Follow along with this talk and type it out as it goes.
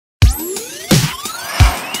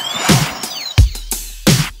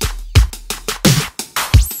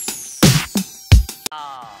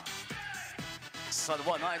San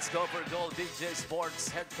Juan Knights go for goal. DJ Sports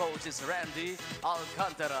head coach is Randy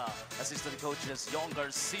Alcantara. Assistant coaches Yon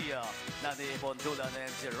Garcia, Nani Bondulan,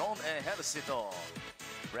 and Jerome Ejercito.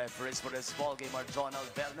 Referees for this ball game are John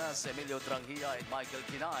Albernas, Emilio Trangia, and Michael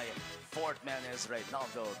Kinay. Fourth man is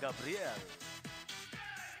Reynaldo Gabriel.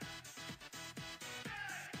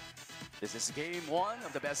 This is game one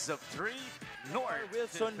of the best of three. North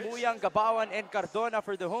Wilson, Division. Buyang, Gabawan, and Cardona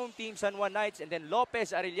for the home team, San Juan Knights. And then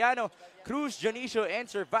Lopez, Arellano, Cruz, Dionisio, and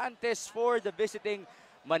Cervantes for the visiting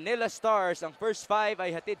Manila Stars. Ang first five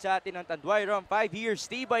ay hatid sa atin ng Tanduay Rum. 5 years,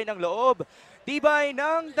 tibay ng loob, tibay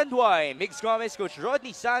ng Tanduay. Migs Gomez, Coach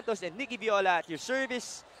Rodney Santos, and Nicky Viola at your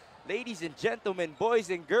service. Ladies and gentlemen,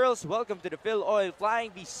 boys and girls, welcome to the Phil Oil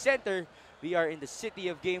Flying V Center. We are in the city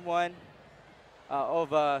of Game 1.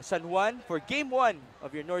 Of San Juan for Game 1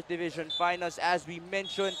 of your North Division Finals. As we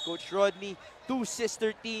mentioned, Coach Rodney, two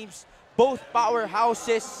sister teams, both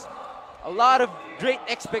powerhouses, a lot of great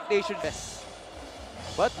expectations.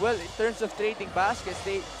 But well, in terms of trading baskets,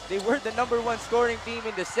 they were the #1 scoring team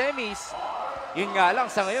in the semis. Yun nga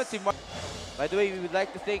lang, sa ngayon, by the way, we would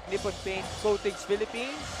like to thank Nippon Paint Coatings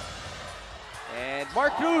Philippines. And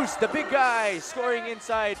Mark Cruz, the big guy, scoring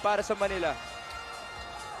inside para sa Manila.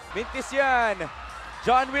 Mintis yan.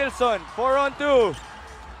 John Wilson, 4-on-2.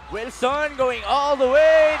 Wilson going all the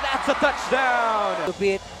way. That's a touchdown. To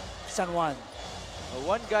beat San Juan.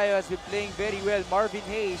 One guy who has been playing very well, Marvin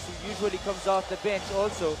Hayes, who usually comes off the bench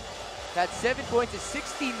also, had 7 points and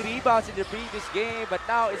 16 rebounds in the previous game, but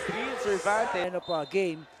now it's Real Cervantes. End of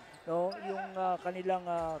game, no, yung kanilang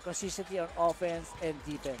consistency on offense and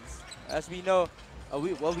defense. As we know,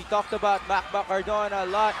 we talked about Macba Cardona a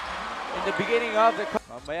lot in the beginning of the...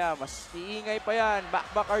 Mamaya, mas iingay pa yan.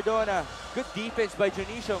 Macba Cardona. Good defense by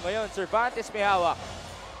Dionisio. Ngayon, Cervantes may hawak.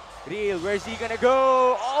 Real, where's he gonna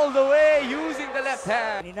go? All the way, using the left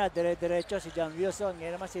hand. Kanina, dire-diretso si John Wilson.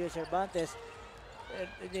 Ngayon naman si Cervantes.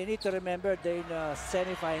 They need to remember they're in the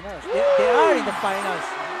semifinals. They are in the finals.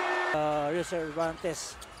 Real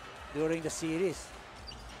Cervantes during the series.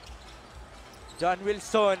 John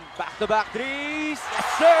Wilson, back-to-back threes. Yes,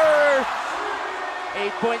 sir! 8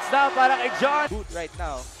 points now para kay John. Boot right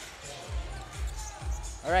now.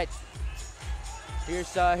 All right. Here's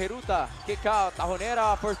Hiruta. Kick out.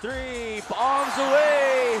 Tahonera for 3. Palms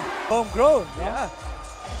away. Homegrown. Yeah.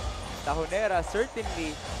 Tahonera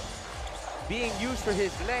certainly being used for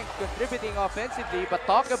his length, contributing offensively. But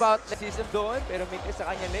talk about the season doon. Pero mintis sa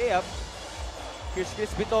kanyang layup. Here's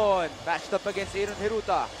Chris Biton. Matched up against Aaron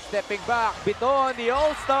Hiruta. Stepping back. Biton, the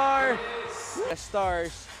All-Star. The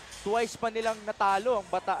Stars. Twice pa nilang natalo ang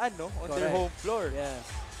Bataan, no? On their home floor. Yeah.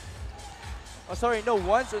 Oh, sorry, no,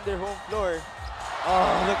 once on their home floor. Oh,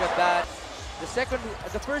 look at that.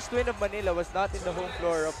 The first win of Manila was not in the home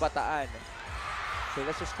floor of Bataan. So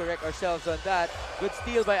let's just correct ourselves on that. Good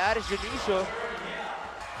steal by Aris Dionisio.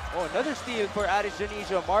 Oh, another steal for Aris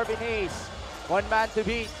Dionisio. Marvin Hayes, one man to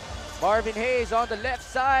beat. Marvin Hayes on the left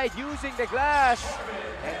side using the glass.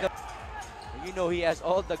 And you know he has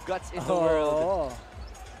all the guts in the world.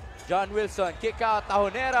 John Wilson, kick out,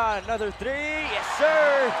 Tahonera, another 3, yes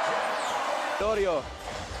sir! Dorio,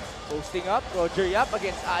 posting up, Roger Yap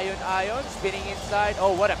against Ayon, spinning inside,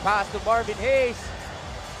 oh what a pass to Marvin Hayes!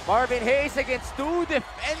 Marvin Hayes against 2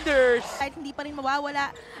 defenders! Kahit hindi pa rin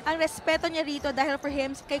mawawala ang respeto niya rito dahil for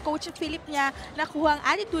him, kay Coach Philip niya, nakuha ang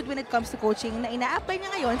attitude when it comes to coaching na ina-apply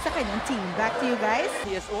niya ngayon sa kanyang team. Back to you guys.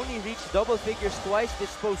 He has only reached double figures twice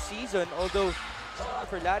this postseason, although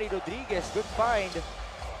for Larry Rodriguez, good find.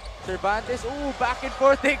 Cervantes, back and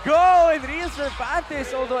forth they go! And Real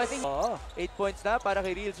Cervantes, although I think 8 points na para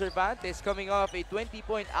kay Real Cervantes coming off a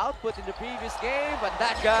 20-point output in the previous game. But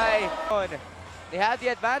that guy, they have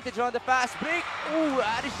the advantage on the fast break.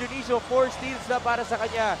 Aris Dionisio, 4 steals na para sa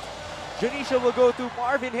kanya. Dionisio will go to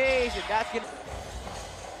Marvin Hayes, and that's gonna...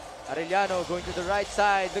 Arellano going to the right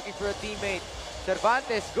side, looking for a teammate.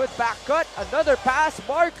 Cervantes, good back cut, another pass.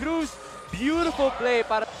 Mark Cruz, beautiful play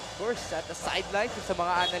para... Of course, at the sidelines sa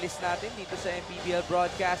mga analysts natin dito sa Mpbl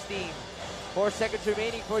broadcasting. 4 seconds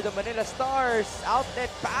remaining for the Manila Stars.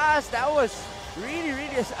 Outlet pass. That was really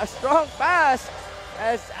a strong pass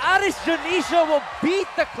as Aris Dionisio will beat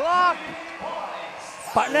the clock.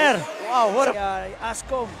 Partner! Wow, what a...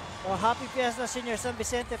 Ascom, Happy Fiesta Senior San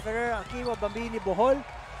Vicente Ferrer, Akiwa Bambini Bohol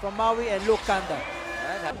from Maui and Luke Kanda.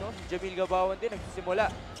 Yan, no? Jamil Gabawan din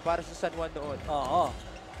nagsisimula para sa San Juan doon. Oo.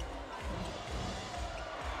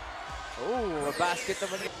 A basket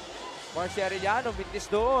naman. Marcy Arellano, mintis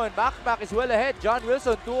doon. Backpack is well ahead. John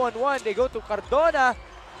Wilson, 2-on-1. They go to Cardona.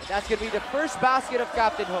 And that's going to be the first basket of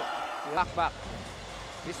Captain Hook. Backpack.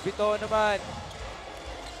 Chris Biton naman.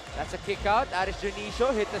 That's a kick out. Aris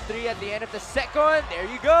Dionisio hit the 3 at the end of the second. There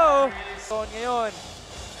you go. So ngayon,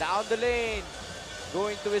 down the lane.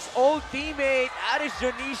 Going to his old teammate, Aris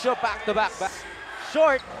Dionisio, back to back.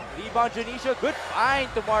 Short. Rebound Dionisio. Good find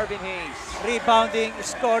to Marvin Hayes. Rebounding,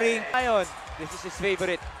 scoring. Ngayon, this is his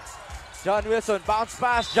favorite. John Wilson, bounce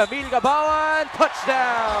pass. Jamil Gabawan,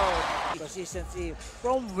 touchdown. Consistency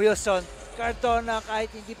from Wilson. Cardona,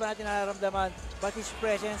 kahit hindi pa natin nararamdaman, but his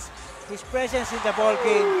presence in the ball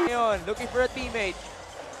game. Ngayon, looking for a teammate.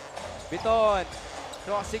 Biton,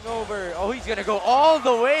 crossing over. Oh, he's gonna go all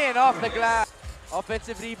the way and off the glass.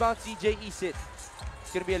 Offensive rebound, CJ Isit.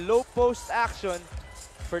 It's gonna be a low post action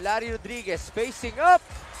for Larry Rodriguez. Facing up.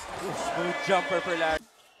 Ooh, smooth jumper for Larry.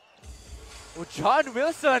 Oh, John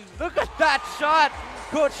Wilson, look at that shot.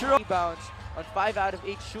 Coach rebounds on 5 out of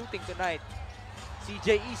 8 shooting tonight.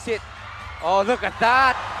 CJ Isit. Oh, look at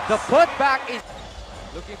that. The putback is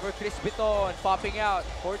looking for Chris Biton, popping out.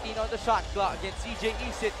 14 on the shot clock against CJ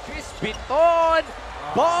Isit. Chris Biton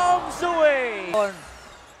bombs away.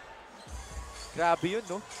 Grabe yun,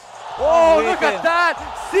 no? Oh, look at that!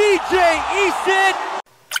 CJ Isit!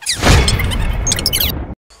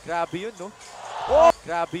 Grabe yun, no? Oh,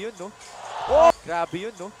 grabe yun, no? Oh, grabe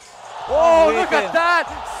yun, no? Oh, look at that!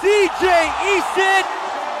 CJ Isit!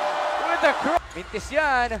 With the cross. Mintis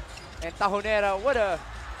yan. And Tahonera, what a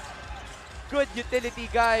good utility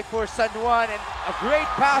guy for San Juan. And a great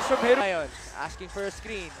pass from Heron. Asking for a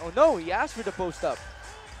screen. Oh no, he asked for the post-up.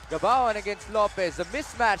 Gabawan against Lopez. A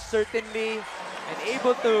mismatch certainly. And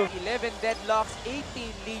able to 11 deadlocks,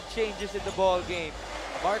 18 lead changes in the ball game.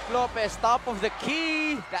 Mark Lopez, top of the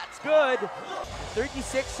key. That's good.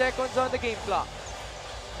 36 seconds on the game clock.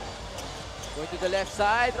 Going to the left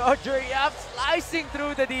side. Roger Yap slicing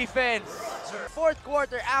through the defense. Fourth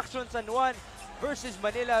quarter action, San Juan versus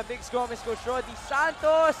Manila. Migs Gomez, Coach Rodney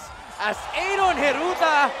Santos. As Aaron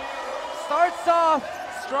Heruta starts off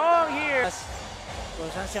strong here.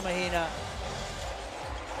 Kung saan siya mahina.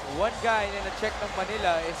 One guy na na-check ng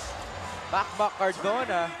Manila is Macmac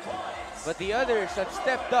Cardona, but the others have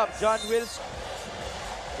stepped up. John Wilson,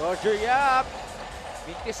 Roger Yap,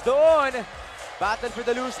 mintis doon. Battle for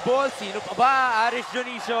the loose ball. Sino pa ba? Aris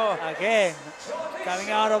Dionisio. Again, coming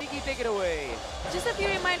out of... Take it away. Just a few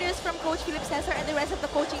reminders from Coach Philip Cesar and the rest of the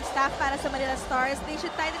coaching staff para sa Manila Stars. They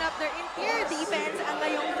should tighten up their interior defense ang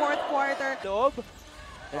ngayong fourth quarter.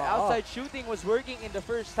 Their outside shooting was working in the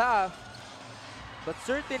first half, but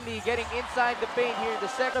certainly getting inside the paint here in the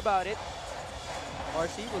second about it.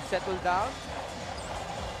 RC will settle down.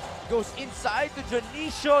 Goes inside to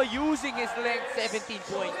Dionisio using his length, 17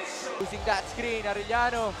 points. Using that screen,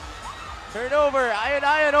 Arellano. Turnover,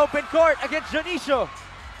 Ion open court against Dionisio.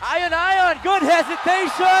 Ion, good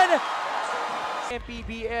hesitation.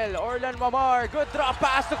 Mpbl, Orlan Mamar, good drop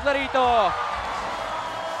pass to Clarito.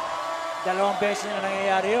 Dalawang beses na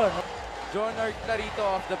nangyayari yun. Jonard Clarito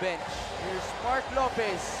off the bench. Here's Mark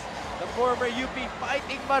Lopez, the former UP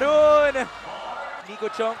Fighting Maroon. Nico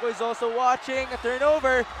Chonko is also watching. A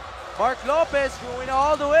turnover. Mark Lopez going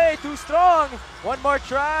all the way, too strong. One more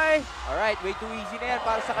try. All right, way too easy na yan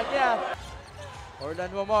para sa kanya.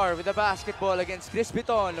 Orlan Mamar with the basketball against Chris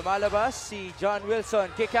Biton. Lumalabas si John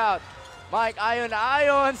Wilson. Kick out. Mike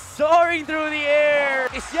Ion soaring through the air.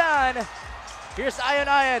 Isyan. Here's Ion.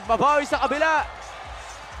 Mabawi sa kabila.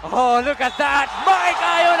 Oh, look at that. Mike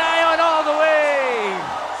Ion all the way.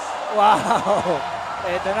 Wow.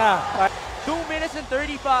 Ito na. 2 minutes and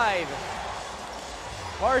 35.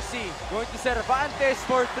 Marcy going to Cervantes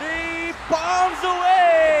for 3. Bombs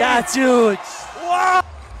away. That's huge. Wow.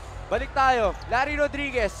 Balik tayo. Larry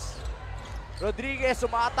Rodriguez.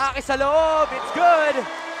 umaatake sa loob. It's good.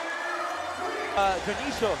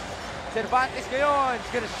 Dionisio. Cervantes ngayon.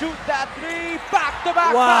 He's gonna shoot that 3.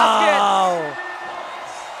 Back-to-back basket. Wow.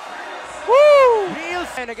 Woo!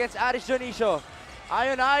 Reels and against Aris Dionisio.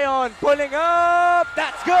 Ion pulling up.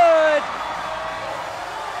 That's good.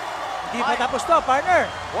 Di pa tapos to, partner.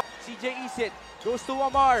 CJ Isit goes to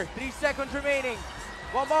Wamar. 3 seconds remaining.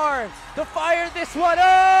 Wamar to fire this one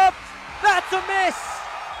up. That's a miss.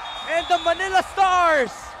 And the Manila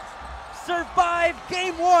Stars survive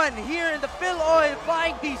Game 1 here in the Phil Oil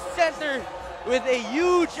Flying D Center with a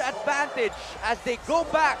huge advantage as they go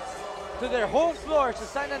back to their home floor sa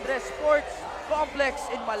San Andres Sports Complex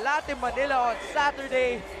in Malate, Manila on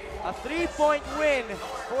Saturday. A 3-point win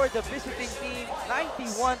for the visiting team,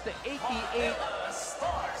 91-88.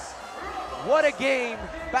 What a game.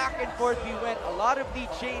 Back and forth we went. A lot of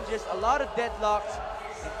lead changes, a lot of deadlocks.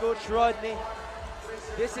 And Coach Rodney,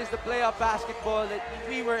 this is the playoff basketball that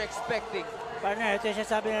we were expecting. Partner, ito yung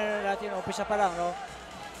sabi na natin, umpisa pa lang, no?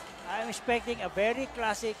 I'm expecting a very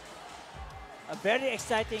classic A very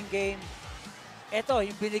exciting game. Ito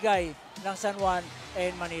yung binigay ng San Juan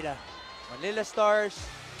and Manila. Manila Stars,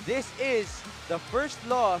 this is the first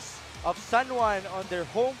loss of San Juan on their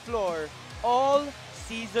home floor all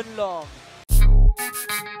season long.